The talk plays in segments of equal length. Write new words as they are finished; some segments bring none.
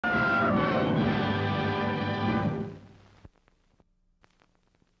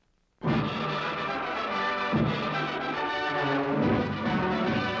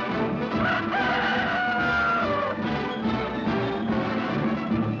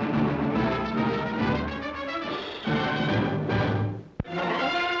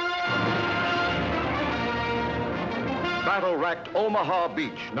shell-racked Omaha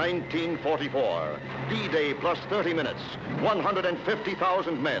Beach, 1944. D-Day plus 30 minutes,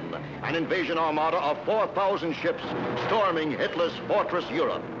 150,000 men, an invasion armada of 4,000 ships storming Hitler's fortress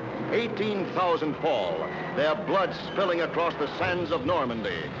Europe. 18,000 fall, their blood spilling across the sands of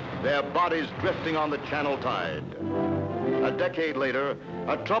Normandy, their bodies drifting on the Channel tide. A decade later,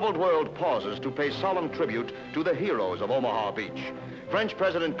 a troubled world pauses to pay solemn tribute to the heroes of Omaha Beach. French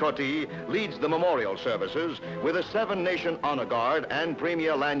President Pathe leads the memorial services with a 7-nation honor guard and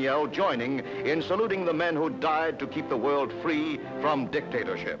Premier Laniel joining in saluting the men who died to keep the world free from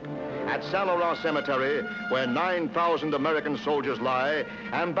dictatorship. At Saint Laurent Cemetery, where 9,000 American soldiers lie,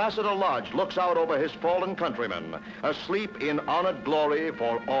 Ambassador Lodge looks out over his fallen countrymen, asleep in honored glory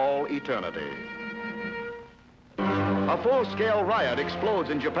for all eternity. A full-scale riot explodes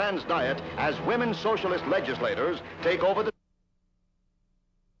in Japan's Diet as women socialist legislators take over the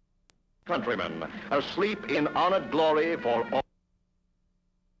countrymen, asleep in honored glory for all.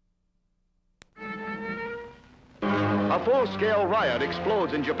 A full-scale riot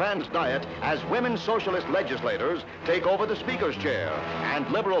explodes in Japan's Diet as women socialist legislators take over the Speaker's chair and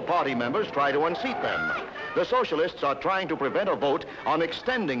Liberal Party members try to unseat them. The socialists are trying to prevent a vote on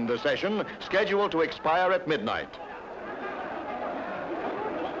extending the session scheduled to expire at midnight.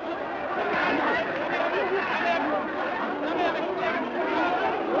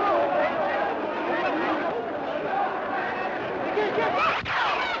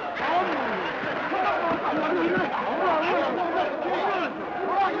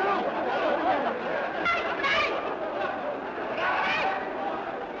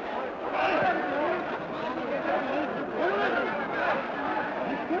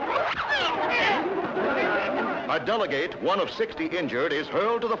 A delegate, one of 60 injured, is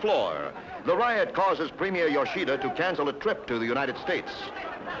hurled to the floor. The riot causes Premier Yoshida to cancel a trip to the United States.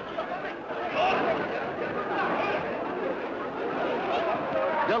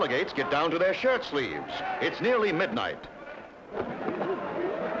 Delegates get down to their shirt sleeves. It's nearly midnight.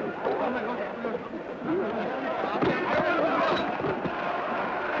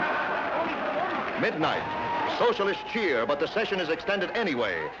 Midnight. Socialists cheer, but the session is extended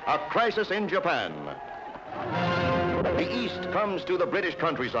anyway. A crisis in Japan. The East comes to the British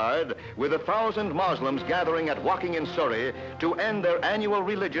countryside with 1,000 Muslims gathering at Woking in Surrey to end their annual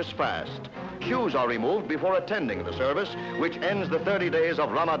religious fast. Shoes are removed before attending the service, which ends the 30 days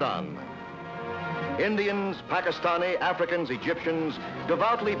of Ramadan. Indians, Pakistani, Africans, Egyptians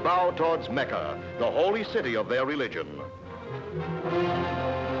devoutly bow towards Mecca, the holy city of their religion.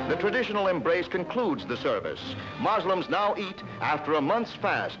 The traditional embrace concludes the service. Muslims now eat after a month's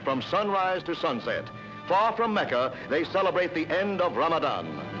fast from sunrise to sunset. Far from Mecca, they celebrate the end of Ramadan.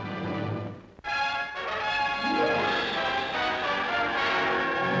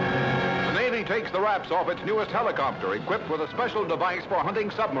 The Navy takes the wraps off its newest helicopter, equipped with a special device for hunting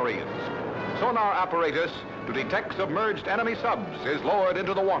submarines. Sonar apparatus to detect submerged enemy subs is lowered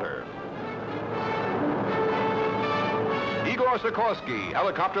into the water. Igor Sikorsky,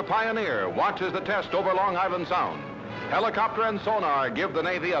 helicopter pioneer, watches the test over Long Island Sound. Helicopter and sonar give the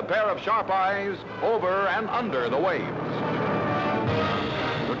Navy a pair of sharp eyes over and under the waves.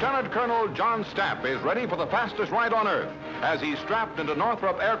 Lieutenant Colonel John Stapp is ready for the fastest ride on Earth as he's strapped into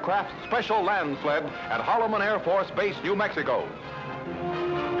Northrop Aircraft's special land sled at Holloman Air Force Base, New Mexico.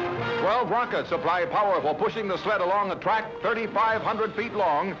 12 rockets supply power for pushing the sled along a track 3,500 feet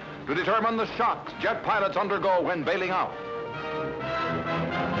long to determine the shocks jet pilots undergo when bailing out.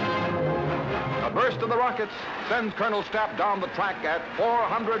 A burst of the rockets sends Colonel Stapp down the track at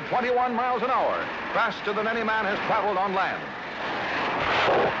 421 miles an hour, faster than any man has traveled on land.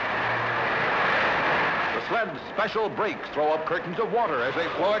 The sled's special brakes throw up curtains of water as they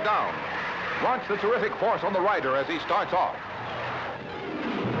slow it down. Watch the terrific force on the rider as he starts off.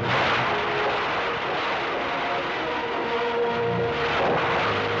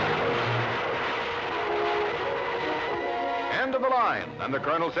 End of the line, and the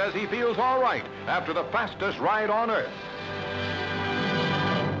colonel says he feels all right after the fastest ride on Earth.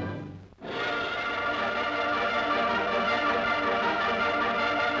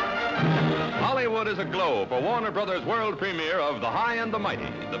 Hollywood is aglow for Warner Brothers' world premiere of The High and the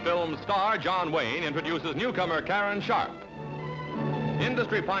Mighty. The film's star, John Wayne, introduces newcomer Karen Sharp.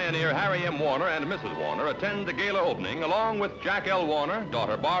 Industry pioneer Harry M. Warner and Mrs. Warner attend the gala opening along with Jack L. Warner,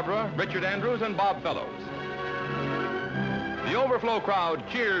 daughter Barbara, Richard Andrews, and Bob Fellows. The overflow crowd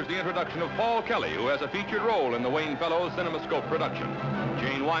cheers the introduction of Paul Kelly, who has a featured role in the Wayne Fellows CinemaScope production.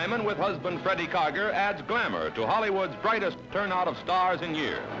 Jane Wyman, with husband Freddie Carger, adds glamour to Hollywood's brightest turnout of stars in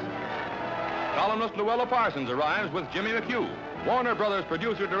years. Columnist Luella Parsons arrives with Jimmy McHugh. Warner Brothers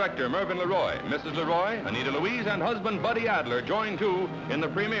producer-director Mervyn LeRoy, Mrs. LeRoy, Anita Louise, and husband Buddy Adler join too in the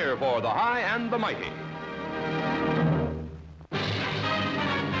premiere for The High and the Mighty.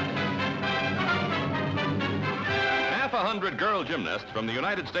 Half 100 girl gymnasts from the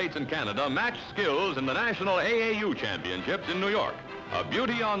United States and Canada match skills in the National AAU Championships in New York. A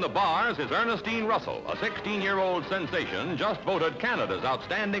beauty on the bars is Ernestine Russell, a 16-year-old sensation just voted Canada's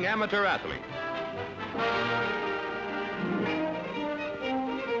outstanding amateur athlete.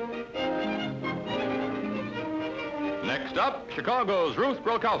 Next up, Chicago's Ruth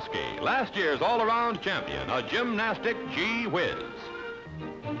Brokowski, last year's all-around champion, a gymnastic gee whiz.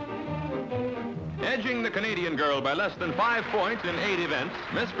 Edging the Canadian girl by less than 5 points in 8 events,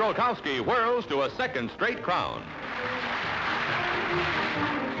 Miss Brokowski whirls to a second straight crown.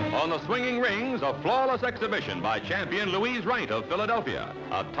 On the swinging rings, a flawless exhibition by champion Louise Wright of Philadelphia,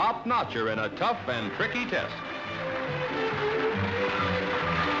 a top-notcher in a tough and tricky test.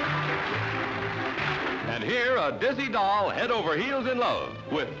 And here, a dizzy doll head over heels in love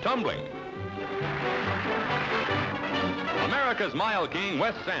with tumbling. America's Mile King,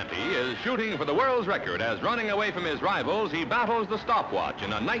 Wes Santee, is shooting for the world's record as, running away from his rivals, he battles the stopwatch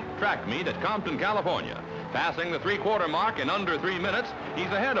in a night track meet at Compton, California. Passing the 3/4 mark in under 3 minutes, he's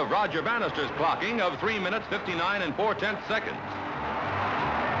ahead of Roger Bannister's clocking of 3 minutes, 59 and 4/10 seconds.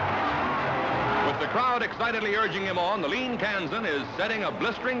 With the crowd excitedly urging him on, the lean Kansan is setting a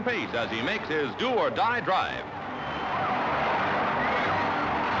blistering pace as he makes his do-or-die drive.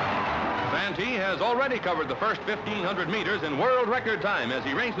 Santee has already covered the first 1,500 meters in world record time as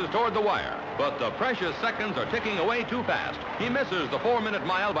he races toward the wire. But the precious seconds are ticking away too fast. He misses the 4-minute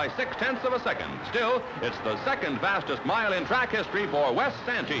mile by 0.6 of a second. Still, it's the second fastest mile in track history for Wes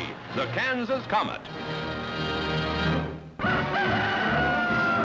Santee, the Kansas Comet.